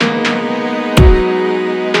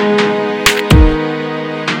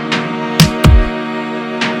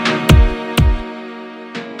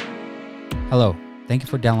Hello, thank you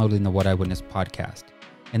for downloading the What I Witnessed podcast.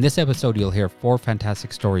 In this episode, you'll hear 4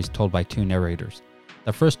 fantastic stories told by 2 narrators.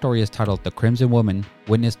 The first story is titled The Crimson Woman,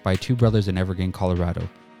 witnessed by 2 brothers in Evergreen, Colorado.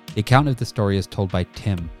 The account of the story is told by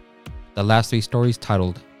Tim. The last 3 stories,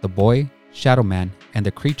 titled The Boy, Shadow Man, and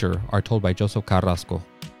The Creature, are told by Joseph Carrasco.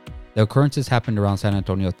 The occurrences happened around San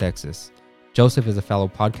Antonio, Texas. Joseph is a fellow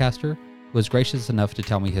podcaster who was gracious enough to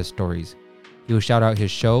tell me his stories. He will shout out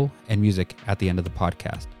his show and music at the end of the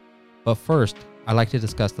podcast. But first, I'd like to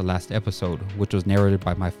discuss the last episode, which was narrated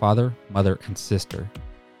by my father, mother, and sister.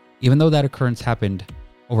 Even though that occurrence happened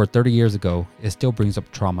over 30 years ago, it still brings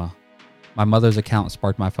up trauma. My mother's account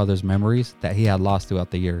sparked my father's memories that he had lost throughout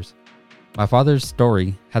the years. My father's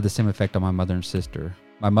story had the same effect on my mother and sister.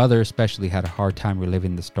 My mother especially had a hard time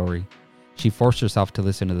reliving the story. She forced herself to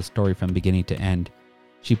listen to the story from beginning to end.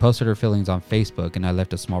 She posted her feelings on Facebook and I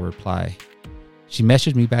left a small reply. She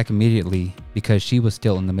messaged me back immediately because she was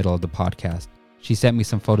still in the middle of the podcast. She sent me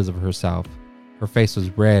some photos of herself. Her face was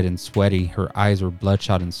red and sweaty. Her eyes were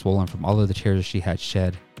bloodshot and swollen from all of the tears she had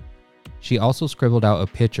shed. She also scribbled out a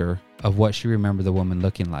picture of what she remembered the woman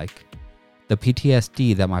looking like. The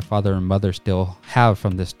PTSD that my father and mother still have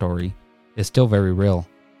from this story is still very real.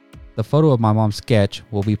 The photo of my mom's sketch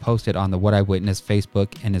will be posted on the What I Witnessed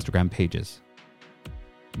Facebook and Instagram pages.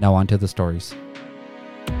 Now on to the stories.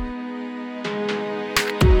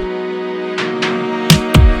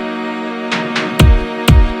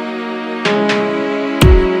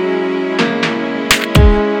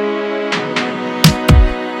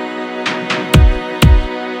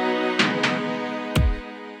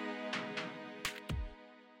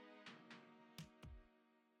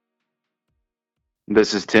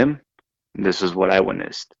 This is Tim. This is What I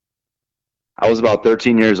Witnessed. I was about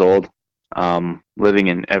 13 years old, living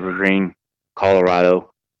in Evergreen,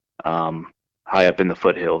 Colorado, high up in the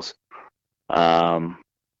foothills.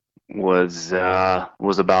 Was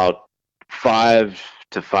about 5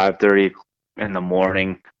 to 5:30 in the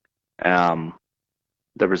morning.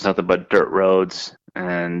 There was nothing but dirt roads,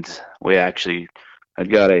 and we actually had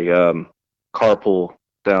got a carpool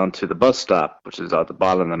down to the bus stop, which is at the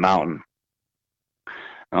bottom of the mountain.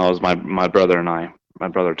 It was my brother and I, my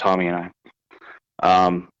brother Tommy and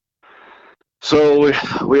I. So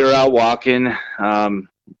we were out walking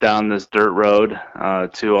down this dirt road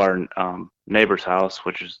to our neighbor's house,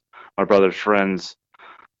 which is my brother's friend's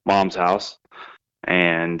mom's house,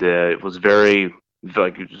 and it was it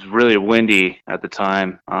was really windy at the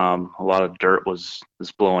time. A lot of dirt was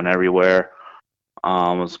blowing everywhere. It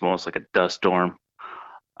was almost like a dust storm,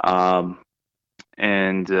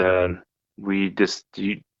 and we just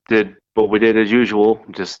did what we did as usual,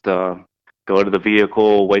 just go to the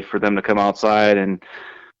vehicle, wait for them to come outside, and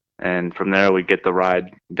from there we get the ride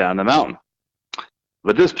down the mountain.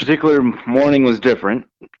 But this particular morning was different.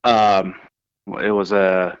 It was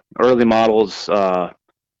a early models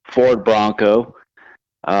Ford Bronco.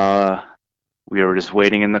 We were just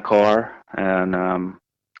waiting in the car, and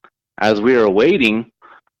as we were waiting,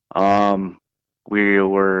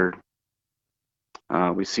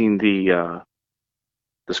 we seen the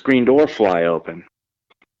screen door fly open,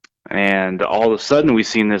 and all of a sudden we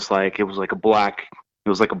seen this it was like a black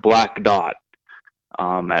dot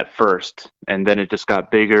at first, and then it just got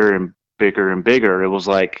bigger and bigger and bigger. It was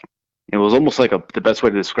almost like the best way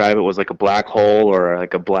to describe it was like a black hole or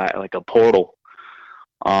like a portal.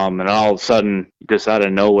 And all of a sudden, just out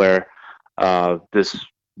of nowhere, this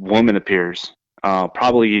woman appears.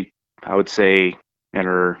 Probably, I would say, in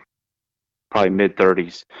her probably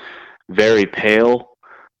mid-30s, very pale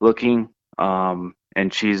looking, and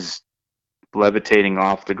she's levitating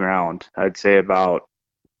off the ground. I'd say about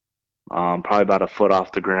probably about a foot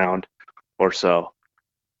off the ground or so.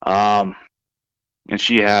 And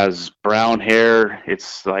she has brown hair.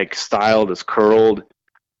 It's like styled, it's curled,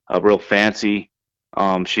 real fancy.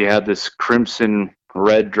 She had this crimson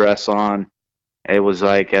red dress on. It was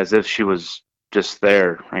like as if she was just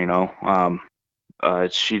there, you know.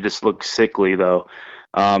 She just looked sickly though.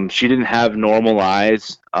 She didn't have normal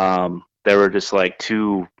eyes. There were just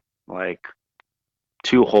two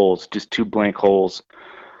holes, just 2 blank holes,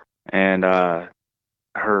 and her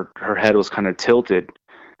head was kind of tilted.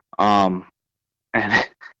 And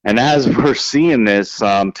as we're seeing this,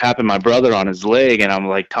 tapping my brother on his leg, and I'm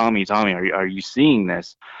like, Tommy, are you seeing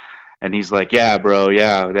this? And he's like, yeah, bro,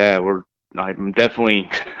 yeah, I'm definitely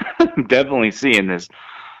definitely seeing this.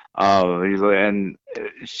 He's like, and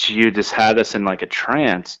she just had us in like a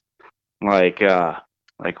trance, like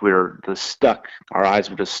we were just stuck. Our eyes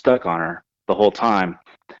were just stuck on her the whole time,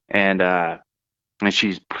 and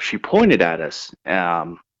she pointed at us,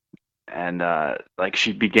 and like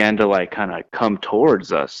she began to like kind of come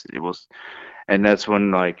towards us. And that's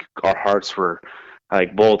when like our hearts were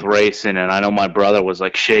like both racing, and I know my brother was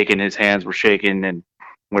like shaking, his hands were shaking, and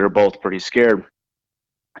we were both pretty scared.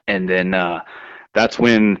 And then that's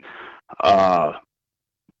when uh,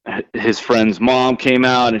 his friend's mom came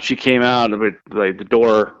out, and she came out, and like the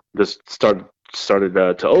door just started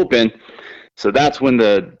to open. So that's when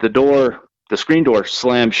the screen door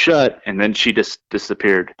slammed shut, and then she just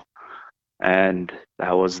disappeared, and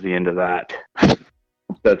that was the end of that.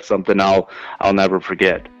 That's something I'll never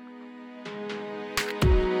forget.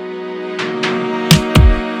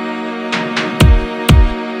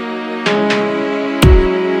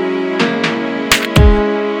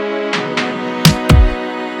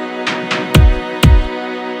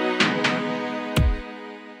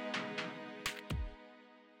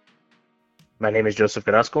 My name is Joseph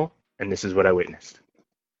Ganasco, and this is what I witnessed.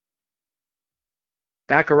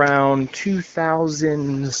 Back around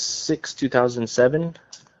 2006, 2007,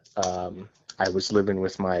 I was living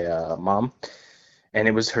with my mom, and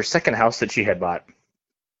it was her second house that she had bought.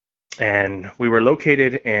 And we were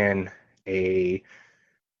located in a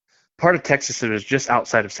part of Texas that was just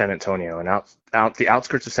outside of San Antonio, and out the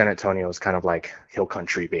outskirts of San Antonio is kind of like hill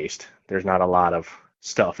country based. There's not a lot of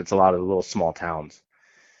stuff. It's a lot of little small towns.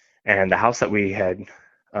 And the house that we had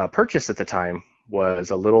purchased at the time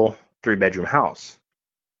was a little 3-bedroom house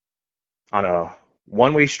on a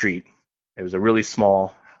one-way street. It was a really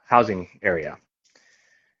small housing area.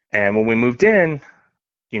 And when we moved in,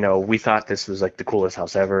 we thought this was like the coolest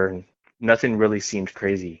house ever. And nothing really seemed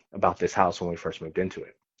crazy about this house when we first moved into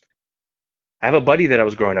it. I have a buddy that I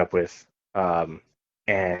was growing up with, and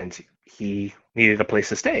he needed a place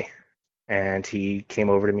to stay. And he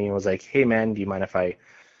came over to me and was like, "Hey, man, do you mind if I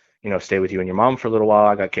stay with you and your mom for a little while?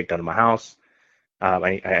 I got kicked out of my house.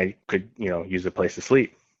 I could, use a place to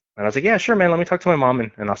sleep." And I was like, "Yeah, sure, man. Let me talk to my mom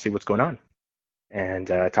and I'll see what's going on."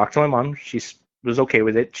 And I talked to my mom. She was okay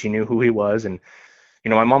with it. She knew who he was. And,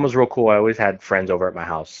 my mom was real cool. I always had friends over at my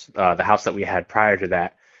house. The house that we had prior to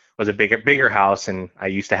that was a bigger house. And I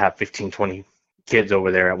used to have 15, 20 kids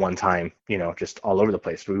over there at one time, just all over the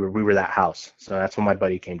place. We were that house. So that's when my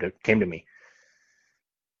buddy came to me.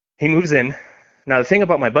 He moves in. Now, the thing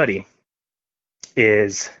about my buddy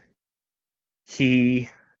is he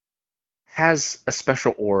has a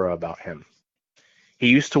special aura about him. He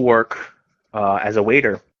used to work as a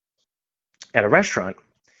waiter at a restaurant,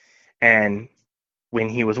 and when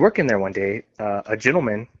he was working there one day, a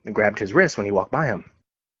gentleman grabbed his wrist when he walked by him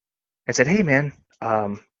and said, "Hey, man,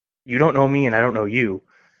 you don't know me and I don't know you,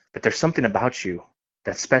 but there's something about you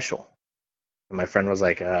that's special." And my friend was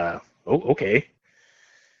like, "Oh, okay."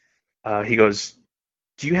 He goes,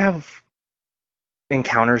 "Do you have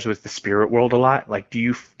encounters with the spirit world a lot? Like, do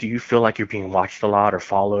you feel like you're being watched a lot or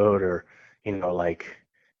followed, or like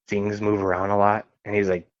things move around a lot?" And he's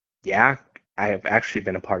like, "Yeah, I have actually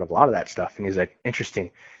been a part of a lot of that stuff." And he's like,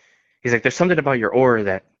 "Interesting." He's like, "There's something about your aura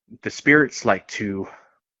that the spirits like to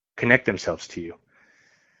connect themselves to you."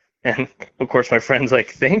 And of course my friend's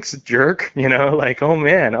like, "Thanks, jerk." Like, "Oh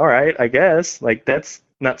man, all right, I guess." Like, that's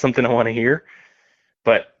not something I want to hear.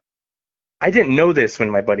 But I didn't know this when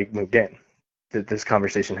my buddy moved in, that this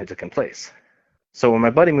conversation had taken place. So when my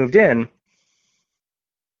buddy moved in,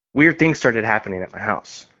 weird things started happening at my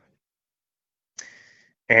house.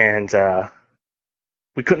 And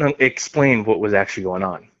we couldn't explain what was actually going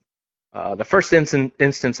on. The first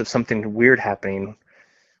instance of something weird happening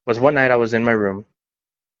was one night I was in my room,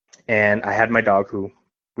 and I had my dog who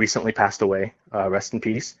recently passed away, rest in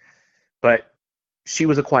peace. But she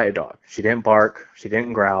was a quiet dog. She didn't bark. She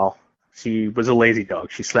didn't growl. She was a lazy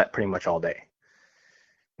dog. She slept pretty much all day.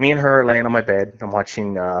 Me and her are laying on my bed. I'm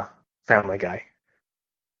watching Family Guy.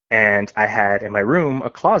 And I had in my room a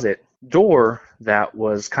closet door that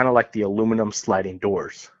was kind of like the aluminum sliding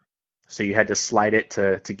doors. So you had to slide it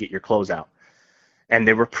to get your clothes out. And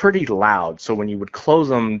they were pretty loud. So when you would close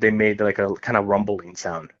them, they made like a kind of rumbling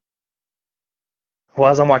sound.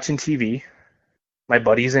 Well, as I'm watching TV, my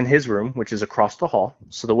buddy's in his room, which is across the hall.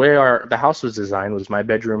 So the way the house was designed was my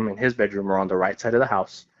bedroom and his bedroom were on the right side of the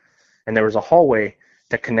house. And there was a hallway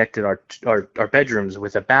that connected our bedrooms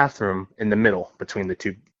with a bathroom in the middle between the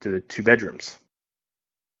two bedrooms.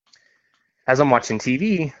 As I'm watching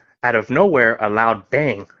TV, out of nowhere, a loud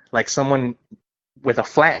bang, like someone with a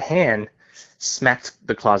flat hand smacked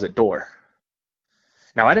the closet door.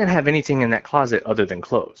 Now, I didn't have anything in that closet other than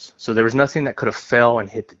clothes, so there was nothing that could have fell and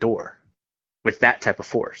hit the door with that type of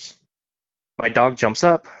force. My dog jumps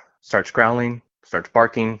up, starts growling, starts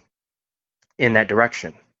barking in that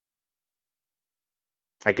direction.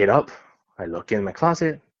 I get up, I look in my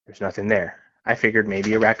closet, there's nothing there. I figured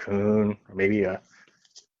maybe a raccoon or maybe a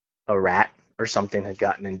rat or something had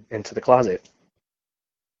gotten into the closet.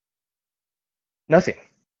 Nothing.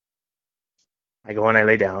 I go and I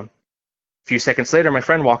lay down. A few seconds later, my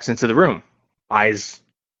friend walks into the room, eyes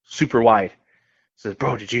super wide. Says,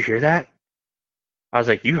 "Bro, did you hear that?" I was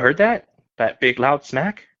like, "You heard that? That big loud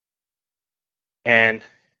smack?" And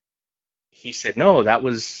he said, "No, that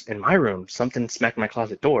was in my room. Something smacked my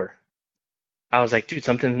closet door." I was like, "Dude,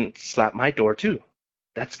 something slapped my door too.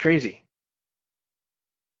 That's crazy."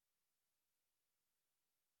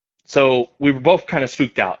 So we were both kind of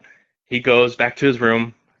spooked out. He goes back to his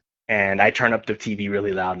room, and I turn up the TV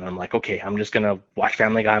really loud, and I'm like, "Okay, I'm just gonna watch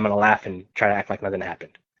Family Guy. I'm gonna laugh and try to act like nothing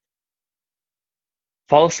happened."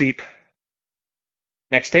 Fall asleep.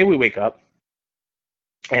 Next day we wake up,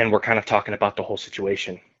 and we're kind of talking about the whole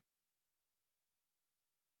situation.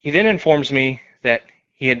 He then informs me that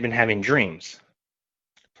he had been having dreams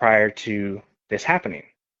prior to this happening.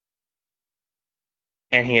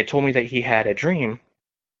 And he had told me that he had a dream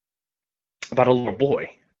about a little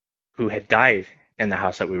boy who had died in the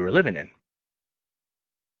house that we were living in.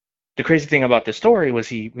 The crazy thing about this story was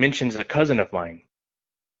he mentions a cousin of mine,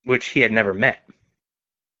 which he had never met.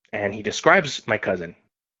 And he describes my cousin.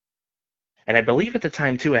 And I believe at the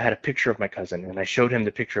time, too, I had a picture of my cousin. And I showed him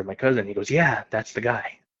the picture of my cousin. He goes, "Yeah, that's the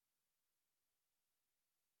guy."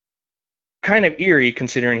 Kind of eerie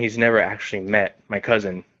considering he's never actually met my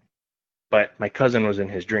cousin, but my cousin was in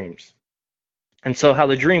his dreams. And so how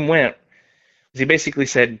the dream went was he basically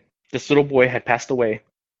said this little boy had passed away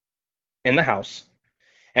in the house,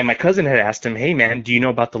 and my cousin had asked him, "Hey man, do you know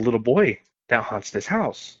about the little boy that haunts this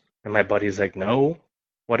house?" And my buddy's like, "No,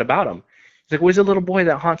 what about him?" He's like, "Well, he's a little boy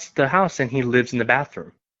that haunts the house and he lives in the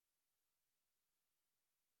bathroom.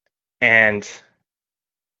 And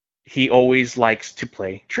he always likes to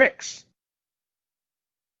play tricks."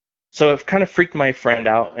 So it kind of freaked my friend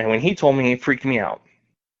out, and when he told me, it freaked me out.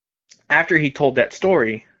 After he told that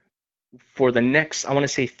story, for the next, I want to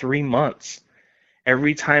say 3 months,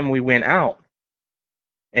 every time we went out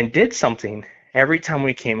and did something, every time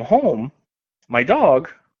we came home, my dog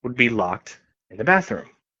would be locked in the bathroom.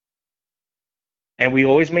 And we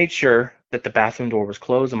always made sure that the bathroom door was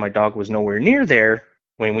closed and my dog was nowhere near there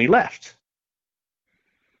when we left.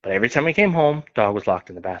 But every time we came home, dog was locked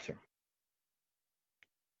in the bathroom.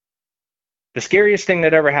 The scariest thing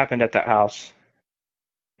that ever happened at that house,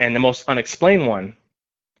 and the most unexplained one,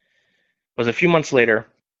 was a few months later.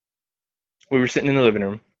 We were sitting in the living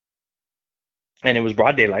room, and it was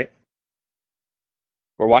broad daylight.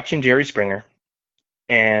 We're watching Jerry Springer,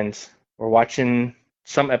 and we're watching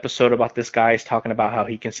some episode about this guy's talking about how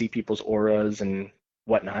he can see people's auras and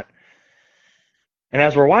whatnot. And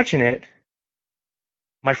as we're watching it,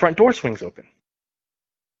 my front door swings open.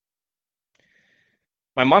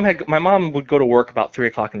 My mom would go to work about 3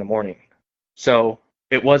 o'clock in the morning, so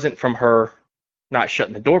it wasn't from her not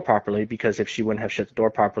shutting the door properly, because if she wouldn't have shut the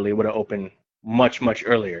door properly, it would have opened much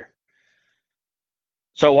earlier.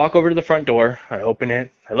 So I walk over to the front door, I open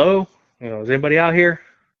it. "Hello, is anybody out here?"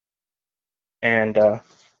 And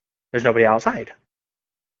there's nobody outside.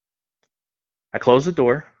 I close the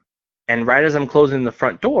door, and right as I'm closing the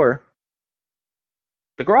front door,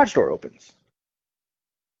 the garage door opens.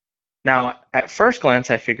 Now, at first glance,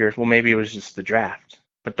 I figured, well, maybe it was just the draft.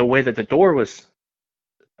 But the way that the door was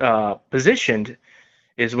positioned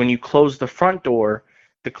is when you close the front door,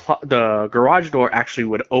 the garage door actually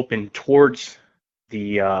would open towards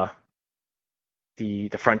the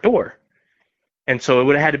front door. And so it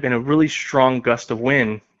would have had to been a really strong gust of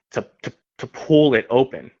wind to pull it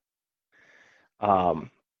open.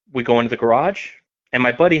 We go into the garage, and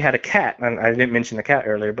my buddy had a cat. And I didn't mention the cat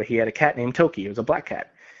earlier, but he had a cat named Toki. It was a black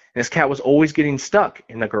cat. And this cat was always getting stuck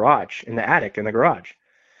in the garage, in the attic, in the garage.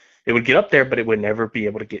 It would get up there, but it would never be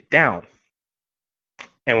able to get down.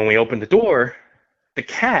 And when we opened the door, the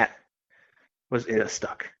cat was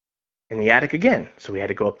stuck in the attic again. So we had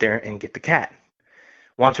to go up there and get the cat.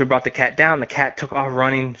 Once we brought the cat down, the cat took off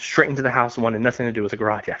running straight into the house and wanted nothing to do with the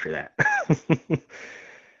garage after that.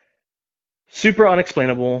 Super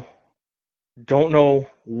unexplainable. Don't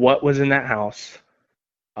know what was in that house.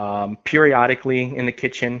 Periodically in the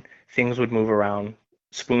kitchen, things would move around.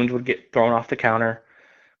 Spoons would get thrown off the counter.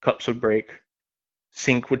 Cups would break.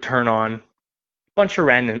 Sink would turn on. Bunch of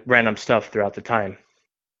random stuff throughout the time.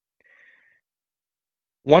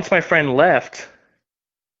 Once my friend left,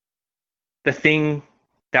 the thing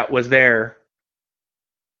that was there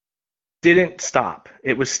didn't stop.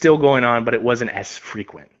 It was still going on, but it wasn't as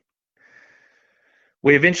frequent.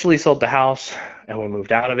 We eventually sold the house and we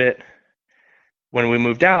moved out of it. When we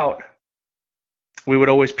moved out, we would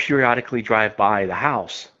always periodically drive by the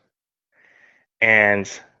house. And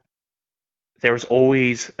there was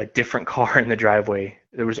always a different car in the driveway.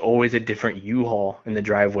 There was always a different U-Haul in the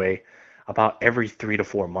driveway about every 3 to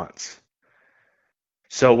 4 months.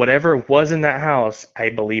 So whatever was in that house, I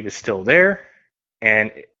believe is still there,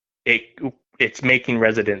 and it's making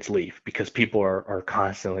residents leave because people are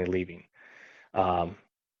constantly leaving. Um,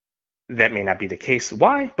 that may not be the case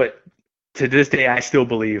why, but to this day, I still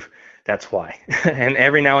believe that's why. And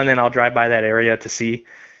every now and then I'll drive by that area to see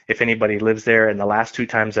if anybody lives there. And the last 2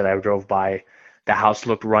 times that I drove by, the house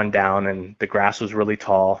looked run down and the grass was really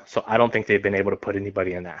tall. So I don't think they've been able to put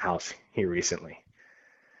anybody in that house here recently.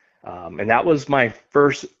 And that was my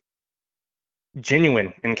first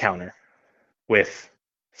genuine encounter with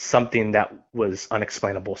something that was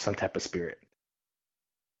unexplainable, some type of spirit.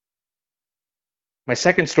 My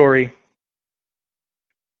second story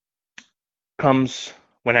comes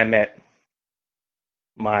when I met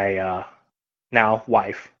my now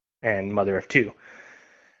wife and mother of two.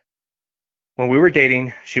 When we were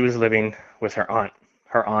dating, she was living with her aunt.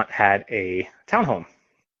 Her aunt had a townhome,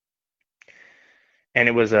 and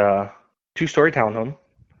it was a 2-story townhome,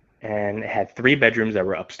 and it had 3 bedrooms that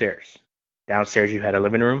were upstairs. Downstairs, you had a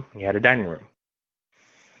living room, and you had a dining room.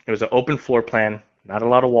 It was an open floor plan, not a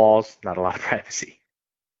lot of walls, not a lot of privacy.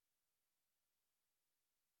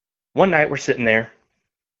 One night, we're sitting there,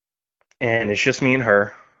 and it's just me and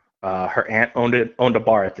her. Her aunt owned a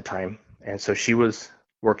bar at the time, and so she was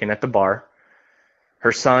working at the bar.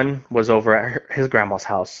 Her son was over at his grandma's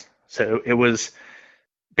house, so it was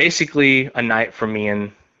basically a night for me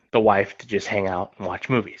and the wife to just hang out and watch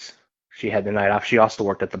movies. She had the night off. She also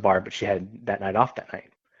worked at the bar, but she had that night off that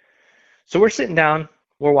night. So we're sitting down,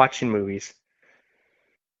 we're watching movies.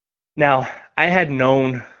 Now, I had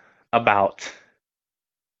known about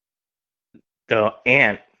the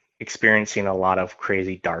aunt experiencing a lot of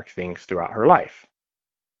crazy dark things throughout her life.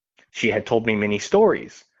 She had told me many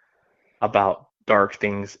stories about dark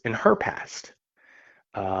things in her past.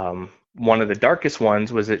 One of the darkest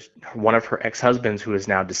ones was that one of her ex-husbands, who is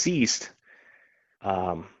now deceased,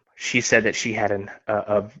 she said that she had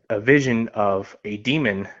a vision of a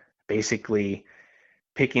demon basically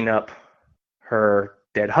picking up her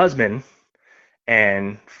dead husband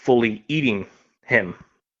and fully eating him.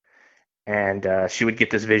 And she would get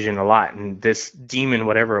this vision a lot. And this demon,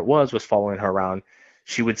 whatever it was following her around.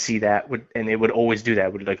 She would see that, and it would always do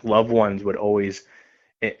that. Like loved ones would always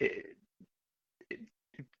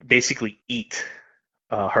basically eat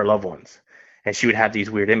her loved ones. And she would have these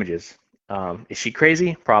weird images. Is she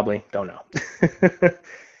crazy? Probably. Don't know.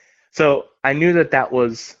 So I knew that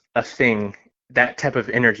was a thing. That type of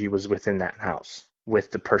energy was within that house with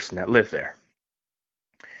the person that lived there.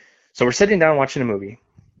 So we're sitting down watching a movie,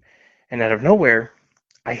 and out of nowhere,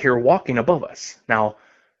 I hear walking above us. Now,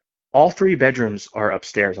 all 3 bedrooms are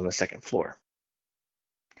upstairs on the second floor.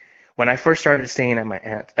 When I first started staying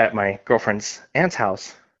at my girlfriend's aunt's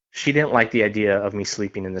house, she didn't like the idea of me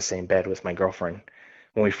sleeping in the same bed with my girlfriend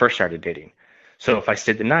when we first started dating. So if I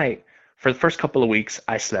stayed the night, for the first couple of weeks,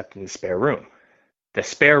 I slept in the spare room. The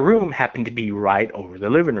spare room happened to be right over the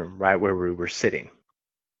living room, right where we were sitting.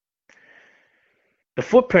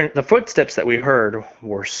 The footsteps that we heard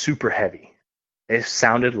were super heavy. It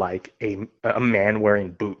sounded like a man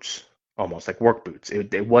wearing boots, almost like work boots.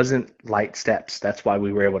 It wasn't light steps. That's why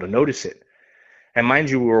we were able to notice it. And mind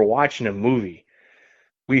you, we were watching a movie.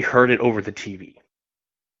 We heard it over the TV.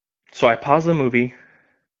 So I paused the movie,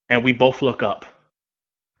 and we both look up.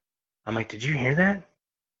 I'm like, did you hear that?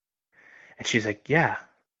 And she's like, yeah.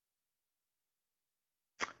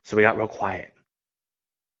 So we got real quiet.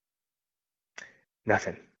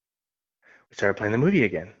 Nothing. We started playing the movie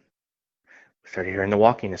again. We started hearing the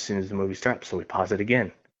walking as soon as the movie started, so we paused it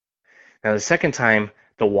again. Now, the second time,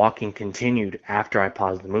 the walking continued after I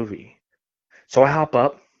paused the movie. So I hop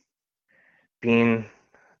up, being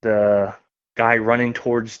the guy running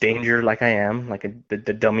towards danger like I am, like the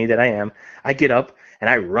dummy that I am. I get up, and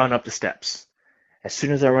I run up the steps. As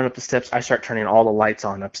soon as I run up the steps, I start turning all the lights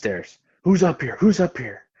on upstairs. Who's up here? Who's up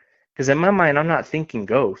here? Because in my mind, I'm not thinking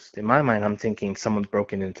ghost. In my mind, I'm thinking someone's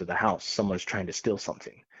broken into the house. Someone's trying to steal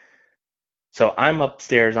something. So I'm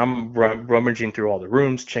upstairs. I'm rummaging through all the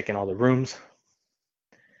rooms, checking all the rooms.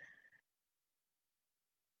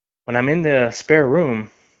 When I'm in the spare room,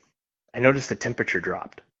 I noticed the temperature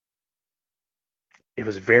dropped. It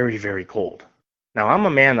was very, very cold. Now, I'm a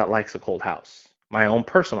man that likes a cold house. My own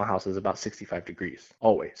personal house is about 65 degrees,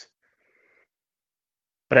 always.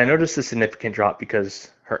 But I noticed a significant drop because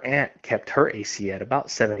her aunt kept her AC at about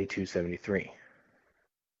 72, 73.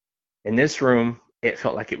 In this room, it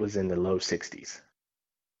felt like it was in the low 60s.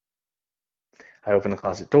 I open the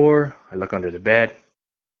closet door. I look under the bed.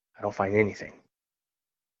 I don't find anything.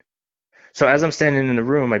 So as I'm standing in the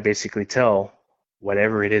room, I basically tell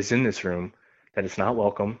whatever it is in this room that it's not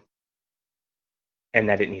welcome and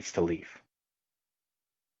that it needs to leave.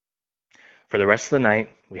 For the rest of the night,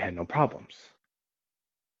 we had no problems.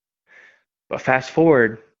 But fast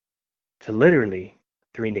forward to literally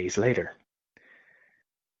 3 days later.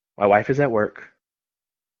 My wife is at work.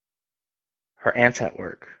 Her aunt's at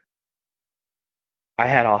work. I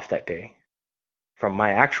had off that day from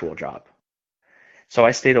my actual job. So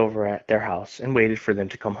I stayed over at their house and waited for them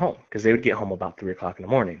to come home because they would get home about 3 o'clock in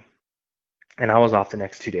the morning. And I was off the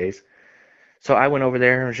next 2 days. So I went over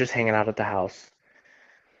there and was just hanging out at the house.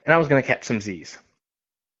 And I was going to catch some Z's.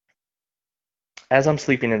 As I'm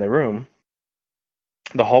sleeping in the room,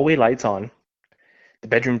 the hallway light's on. The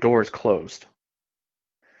bedroom door is closed.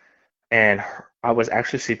 And I was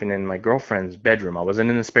actually sleeping in my girlfriend's bedroom. I wasn't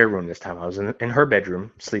in the spare room this time. I was in her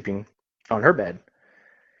bedroom, sleeping on her bed.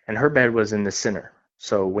 And her bed was in the center.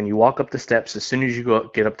 So when you walk up the steps, as soon as you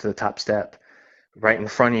get up to the top step, right in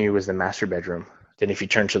front of you is the master bedroom. Then if you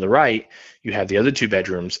turn to the right, you have the other 2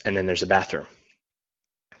 bedrooms, and then there's a bathroom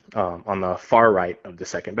on the far right of the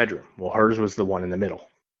second bedroom. Well, hers was the one in the middle.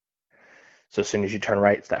 So as soon as you turn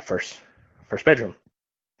right, it's that first bedroom.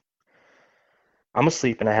 I'm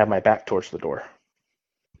asleep and I have my back towards the door.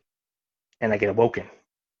 And I get awoken.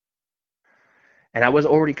 And I was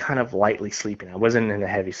already kind of lightly sleeping. I wasn't in a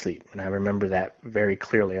heavy sleep. And I remember that very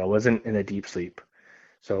clearly. I wasn't in a deep sleep.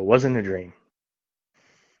 So it wasn't a dream.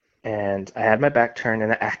 And I had my back turned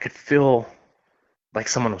and I could feel like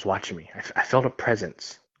someone was watching me. I felt a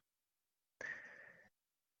presence.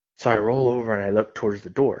 So I roll over and I look towards the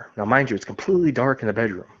door. Now, mind you, it's completely dark in the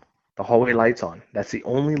bedroom. The hallway light's on. That's the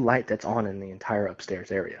only light that's on in the entire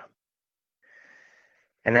upstairs area.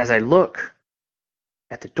 And as I look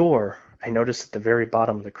at the door, I notice at the very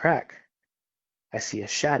bottom of the crack, I see a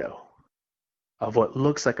shadow of what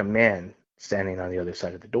looks like a man standing on the other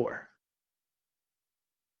side of the door.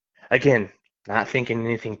 Again, not thinking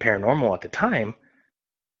anything paranormal at the time.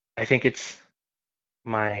 I think it's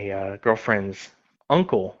my girlfriend's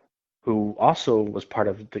uncle, who also was part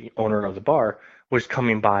of the owner of the bar, was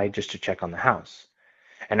coming by just to check on the house.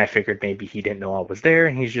 And I figured maybe he didn't know I was there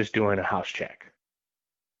and he's just doing a house check.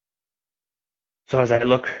 So as I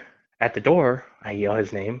look at the door, I yell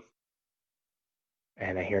his name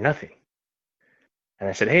and I hear nothing. And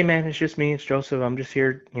I said, "Hey man, it's just me, it's Joseph. I'm just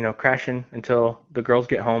here, crashing until the girls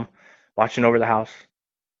get home, watching over the house.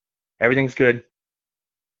 Everything's good."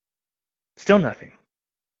 Still nothing.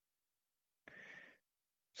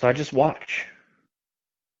 So I just watch.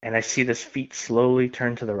 And I see this feet slowly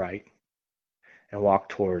turn to the right and walk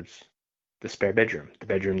towards the spare bedroom, the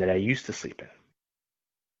bedroom that I used to sleep in.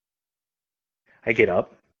 I get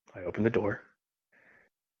up, I open the door.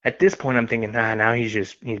 At this point, I'm thinking, now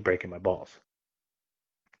he's breaking my balls.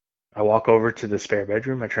 I walk over to the spare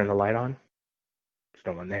bedroom, I turn the light on. There's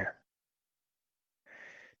no one there.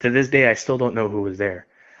 To this day, I still don't know who was there.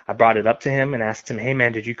 I brought it up to him and asked him, "Hey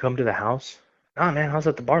man, did you come to the house?" "Nah man, I was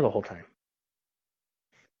at the bar the whole time."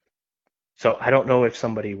 So I don't know if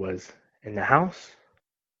somebody was in the house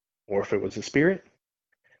or if it was a spirit,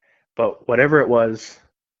 but whatever it was,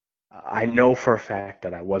 I know for a fact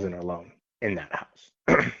that I wasn't alone in that house.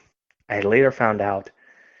 I later found out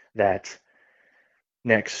that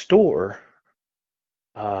next door,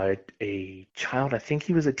 a child, I think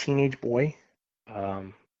he was a teenage boy,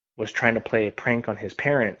 was trying to play a prank on his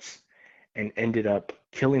parents and ended up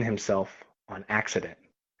killing himself on accident.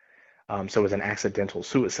 So it was an accidental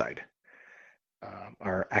suicide.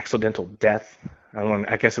 Or accidental death.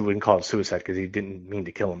 I guess we can call it suicide because he didn't mean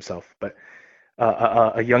to kill himself. But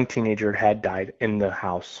a young teenager had died in the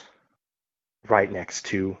house right next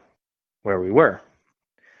to where we were.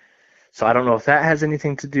 So I don't know if that has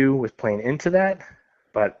anything to do with playing into that,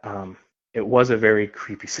 but it was a very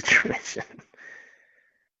creepy situation.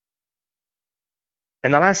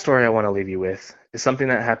 And the last story I want to leave you with is something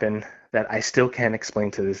that happened that I still can't explain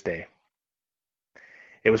to this day.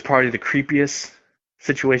 It was probably the creepiest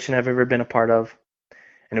situation I've ever been a part of,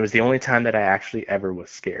 and it was the only time that I actually ever was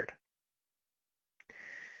scared.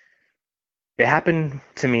 It happened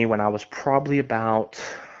to me when I was probably about,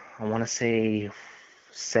 I want to say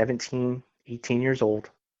 17, 18 years old.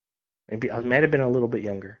 Maybe I might have been a little bit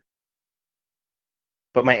younger.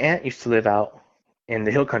 But my aunt used to live out in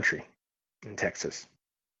the hill country in Texas.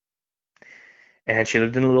 And she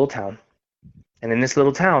lived in a little town. And in this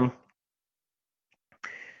little town,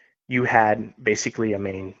 you had basically a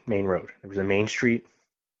main road. There was a main street,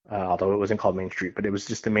 although it wasn't called Main Street, but it was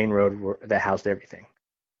just the main road that housed everything.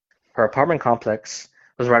 Her apartment complex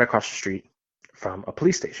was right across the street from a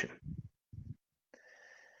police station.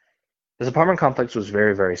 This apartment complex was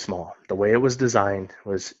very, very small. The way it was designed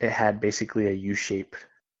was it had basically a U-shaped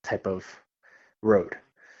type of road.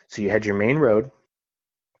 So you had your main road,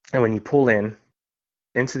 and when you pull in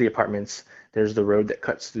into the apartments, there's the road that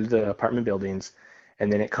cuts through the apartment buildings,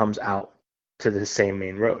 and then it comes out to the same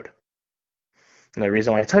main road. And the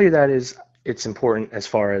reason why I tell you that is it's important as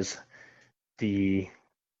far as the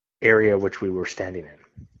area which we were standing in.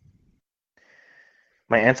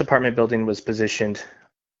 My aunt's apartment building was positioned,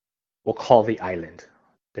 we'll call the island.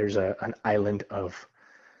 There's an island of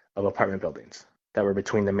apartment buildings that were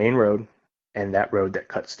between the main road and that road that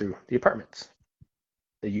cuts through the apartments.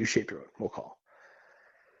 The U-shaped road, we'll call.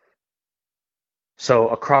 So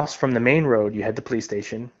across from the main road, you had the police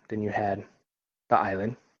station, then you had the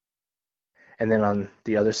island, and then on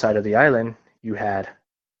the other side of the island, you had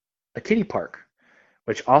a kiddie park,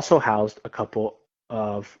 which also housed a couple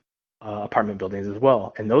of apartment buildings as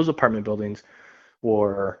well. And those apartment buildings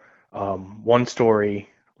were one story,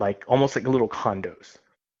 like almost like little condos.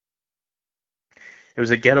 It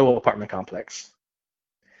was a ghetto apartment complex.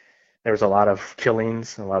 There was a lot of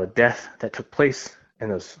killings and a lot of death that took place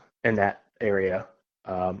in that area,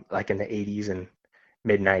 like in the 80s and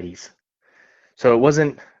mid 90s. So it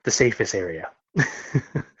wasn't the safest area.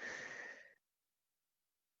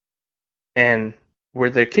 And where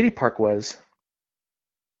the kiddie park was,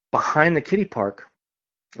 behind the kiddie park,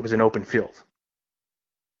 it was an open field.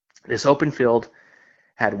 This open field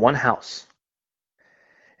had one house,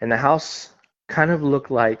 and the house kind of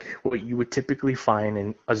looked like what you would typically find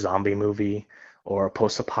in a zombie movie or a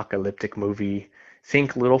post-apocalyptic movie.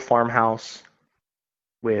 Think little farmhouse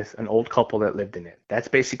with an old couple that lived in it. That's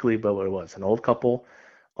basically what it was. An old couple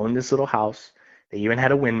owned this little house. They even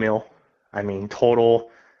had a windmill. I mean,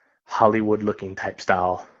 total Hollywood-looking type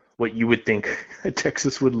style. What you would think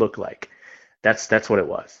Texas would look like. That's what it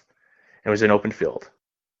was. It was an open field.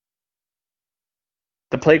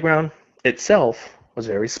 The playground itself was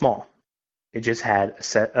very small. It just had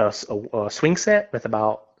a swing set with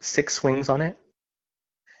about 6 swings on it,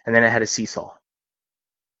 and then it had a seesaw.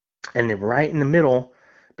 And then right in the middle,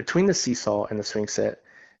 between the seesaw and the swing set,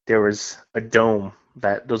 there was a dome,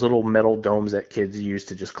 those little metal domes that kids use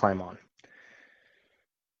to just climb on.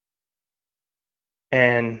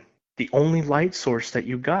 And the only light source that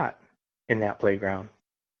you got in that playground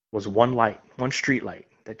was one light, one street light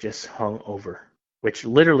that just hung over, which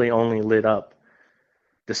literally only lit up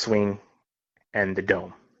the swing and the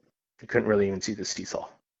dome. You couldn't really even see the seesaw.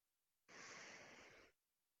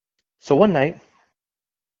 So one night,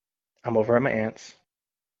 I'm over at my aunt's,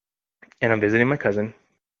 and I'm visiting my cousin,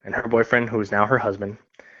 and her boyfriend, who is now her husband,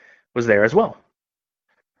 was there as well.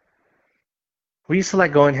 We used to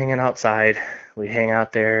like going hanging outside. We'd hang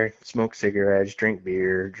out there, smoke cigarettes, drink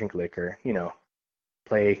beer, drink liquor,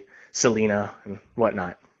 play Selena and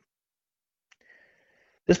whatnot.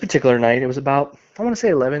 This particular night, it was about, I want to say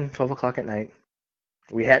 11, 12 o'clock at night.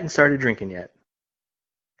 We hadn't started drinking yet.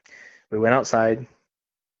 We went outside.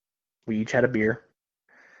 We each had a beer.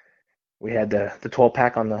 We had the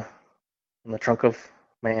 12-pack on the trunk of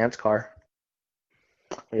my aunt's car.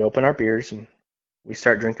 We open our beers and we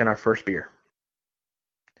start drinking our first beer.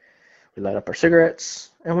 We light up our cigarettes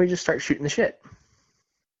and we just start shooting the shit.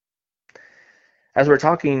 As we're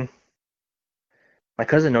talking, my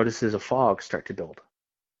cousin notices a fog start to build.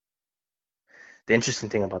 The interesting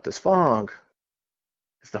thing about this fog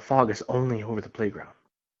is the fog is only over the playground.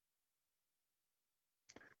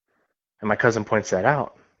 And my cousin points that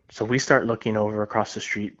out. So we start looking over across the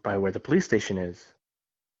street by where the police station is.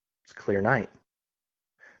 It's a clear night.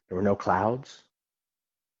 There were no clouds,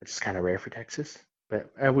 which is kind of rare for Texas. But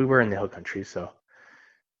we were in the hill country, so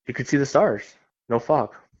you could see the stars. No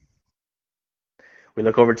fog. We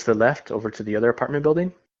look over to the left, over to the other apartment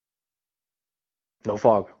building. No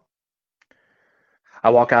fog. I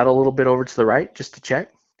walk out a little bit over to the right just to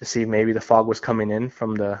check to see if maybe the fog was coming in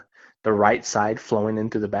from the right side flowing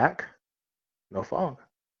into the back. No fog.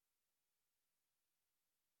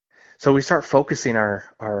 So we start focusing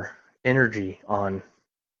our energy on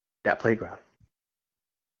that playground.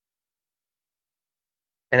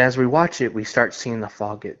 And as we watch it, we start seeing the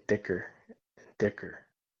fog get thicker and thicker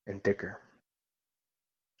and thicker.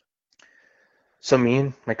 So me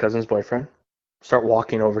and my cousin's boyfriend start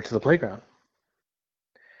walking over to the playground.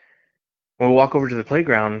 When we walk over to the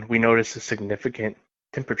playground, we notice a significant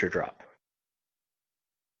temperature drop.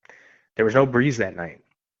 There was no breeze that night,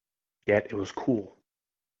 yet it was cool.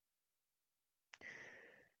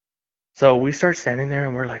 So we start standing there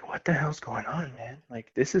and we're like, what the hell's going on, man?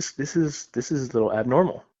 Like this is a little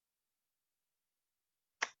abnormal.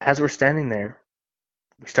 As we're standing there,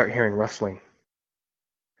 we start hearing rustling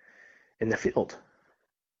in the field.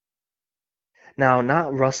 Now,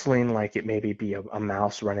 not rustling like it maybe be a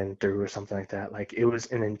mouse running through or something like that. Like it was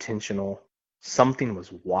an intentional, something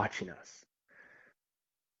was watching us.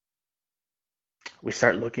 We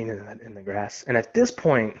start looking in the grass, and at this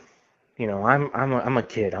point, I'm a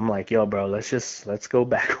kid. I'm like, yo, bro, let's go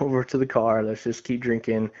back over to the car. Let's just keep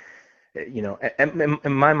drinking. In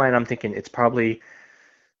my mind, I'm thinking it's probably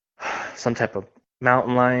some type of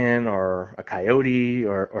mountain lion or a coyote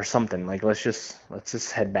or something. Like let's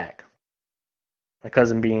just head back. My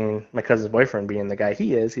cousin's boyfriend being the guy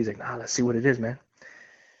he is, he's like, nah, let's see what it is, man.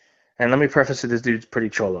 And let me preface it, this dude's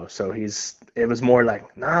pretty cholo, so it was more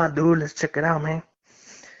like, nah, dude, let's check it out, man.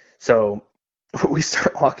 So we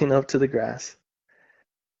start walking up to the grass,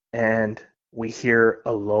 and we hear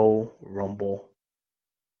a low rumble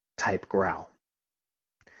type growl.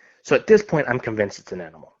 So at this point, I'm convinced it's an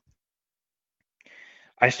animal.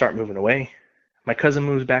 I start moving away. My cousin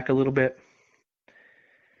moves back a little bit.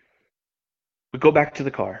 We go back to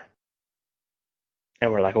the car,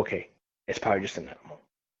 and we're like, okay, it's probably just an animal.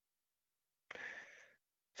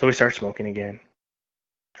 So we start smoking again,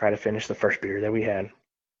 try to finish the first beer that we had.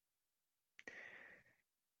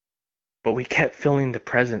 But we kept feeling the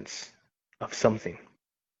presence of something.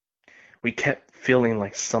 We kept feeling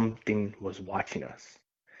like something was watching us.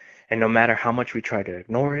 And no matter how much we tried to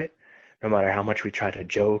ignore it, no matter how much we tried to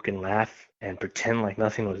joke and laugh and pretend like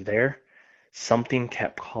nothing was there, something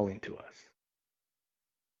kept calling to us.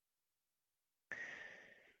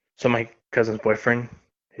 So my cousin's boyfriend,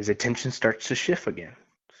 his attention starts to shift again,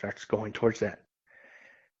 starts going towards that.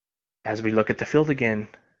 As we look at the field again,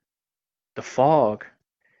 the fog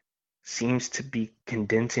seems to be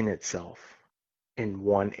condensing itself in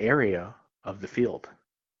one area of the field,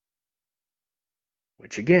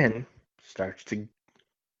 which again starts to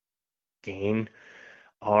gain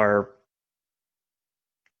our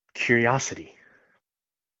curiosity.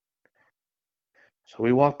 So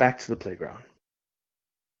we walk back to the playground.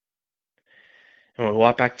 And when we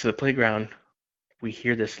walk back to the playground, we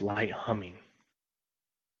hear this light humming.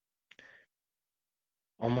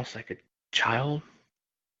 Almost like a child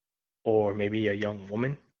or maybe a young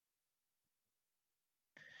woman.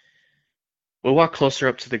 We walk closer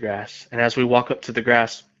up to the grass, and as we walk up to the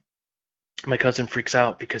grass, my cousin freaks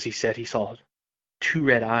out because he said he saw two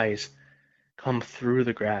red eyes come through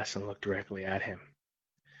the grass and look directly at him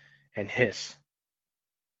and hiss.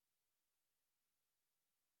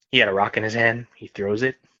 He had a rock in his hand. He throws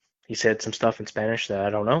it. He said some stuff in Spanish that I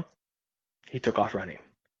don't know. He took off running.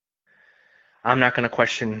 I'm not going to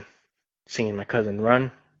question seeing my cousin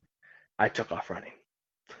run. I took off running.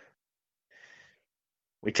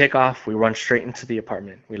 We take off. We run straight into the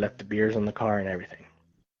apartment. We left the beers in the car and everything.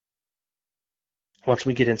 Once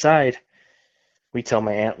we get inside, we tell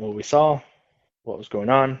my aunt what we saw, what was going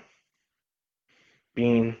on.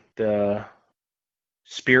 Being the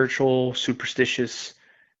spiritual, superstitious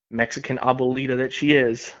Mexican abuelita that she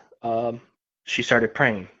is, she started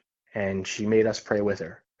praying, and she made us pray with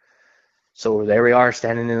her. So there we are,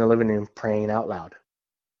 standing in the living room, praying out loud.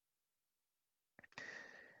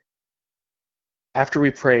 After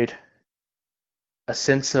we prayed, a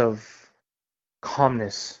sense of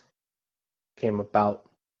calmness came about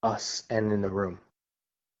us and in the room.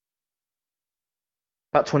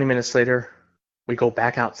 About 20 minutes later, we go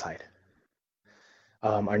back outside.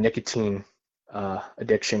 Our nicotine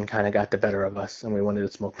addiction kind of got the better of us, and we wanted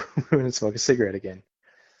to smoke a cigarette again.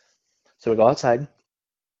 So we go outside,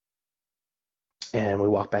 and we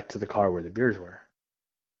walk back to the car where the beers were.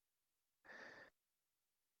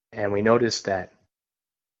 And we noticed that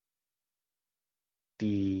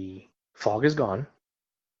the fog is gone,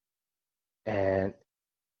 and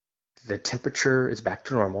the temperature is back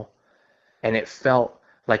to normal, and it felt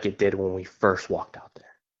like it did when we first walked out there.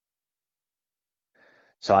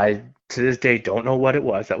 So I, to this day, don't know what it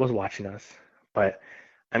was that was watching us, but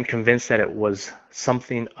I'm convinced that it was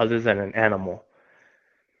something other than an animal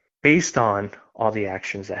based on all the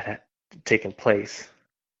actions that had taken place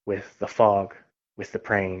with the fog, with the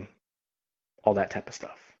praying, all that type of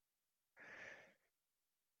stuff.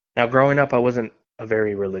 Now, growing up, I wasn't a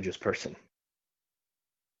very religious person.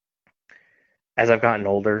 As I've gotten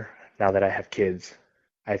older, now that I have kids,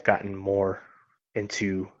 I've gotten more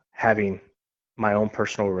into having my own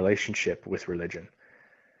personal relationship with religion.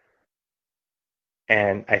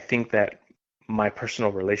 And I think that my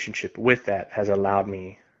personal relationship with that has allowed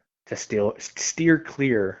me to still steer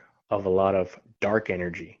clear of a lot of dark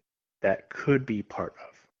energy that could be part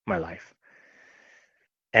of my life.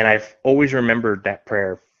 And I've always remembered that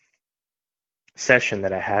prayer session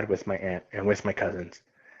that I had with my aunt and with my cousins.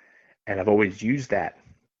 And I've always used that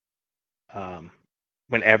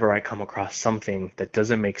whenever I come across something that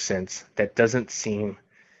doesn't make sense, that doesn't seem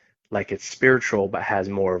like it's spiritual but has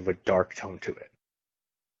more of a dark tone to it.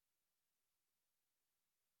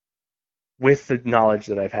 With the knowledge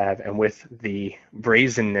that I've had and with the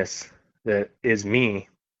brazenness that is me,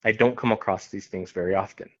 I don't come across these things very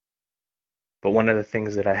often. But one of the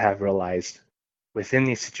things that I have realized within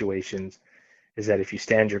these situations is that if you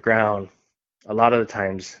stand your ground, a lot of the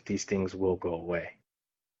times these things will go away.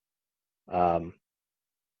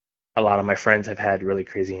 A lot of my friends have had really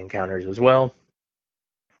crazy encounters as well.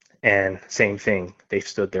 And same thing, they've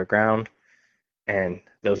stood their ground, and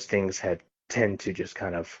those things had tend to just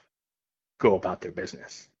kind of go about their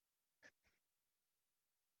business.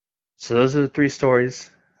 So those are the 3 stories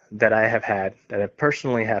that I have had that have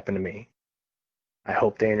personally happened to me. I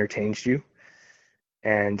hope they entertained you.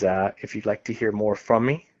 And if you'd like to hear more from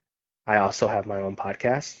me, I also have my own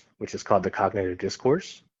podcast, which is called The Cognitive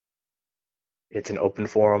Discourse. It's an open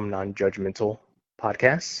forum, non-judgmental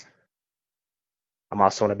podcast. I'm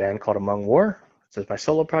also in a band called Among War. This is my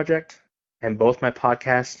solo project. And both my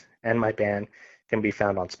podcast and my band can be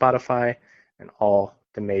found on Spotify and all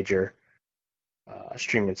the major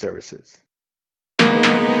streaming services.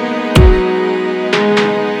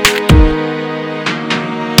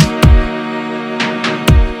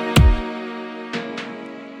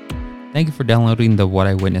 Thank you for downloading the What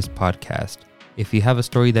I Witnessed podcast. If you have a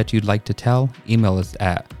story that you'd like to tell, email us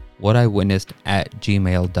at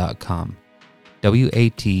whatIwitnessed@gmail.com.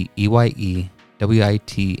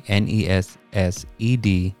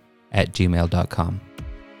 WATEYEWITNESSED@gmail.com.